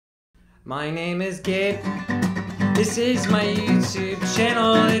My name is Gabe. This is my YouTube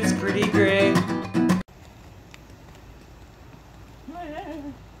channel. It's pretty great.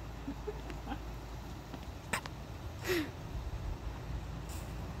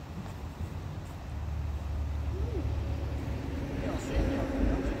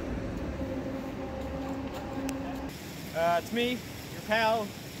 It's me, your pal,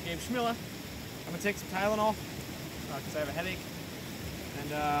 Gabe Schmilla. I'm gonna take some Tylenol because I have a headache,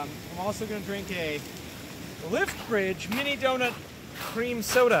 and I'm also gonna drink a Lift Bridge mini donut cream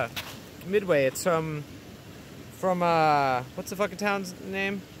soda, Midway. It's from what's the fucking town's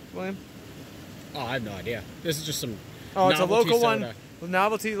name, William? Oh, I have no idea. This is just some. Oh, it's a local soda. one,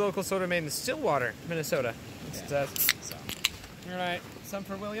 novelty local soda made in Stillwater, Minnesota. That's Yeah. what it says. So, all right, some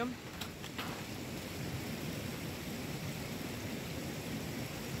for William.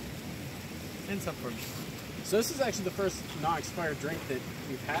 And some for me. So this is actually the first non-expired drink that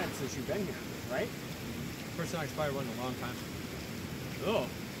we've had since you've been here, right? First time expired one in a long time. Oh,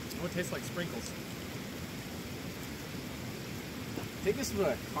 it tastes like sprinkles. I think this is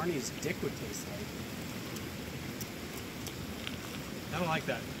what Carney's dick would taste like. I don't like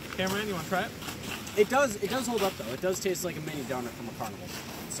that. Cameron, you want to try it? It does hold up though. It does taste like a mini donut from a carnival.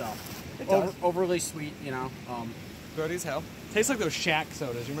 So, It does. overly sweet, you know. Grody as hell. Tastes like those Shack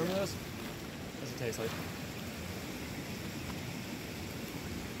sodas. You remember those? What's it taste like?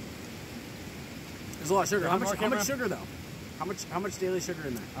 There's a lot of sugar. How More, much sugar though? How much daily sugar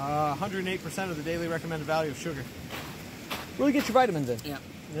in there? 108% of the daily recommended value of sugar. Really get your vitamins in. Yeah.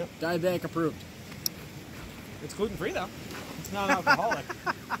 Yep. Diabetic approved. It's gluten free though. It's not alcoholic,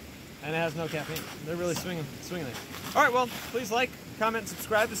 and it has no caffeine. They're really swinging it. All right, well, please like, comment,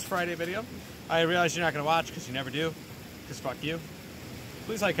 subscribe. This Friday video. I realize you're not going to watch because you never do. Because fuck you.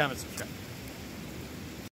 Please like, comment, subscribe.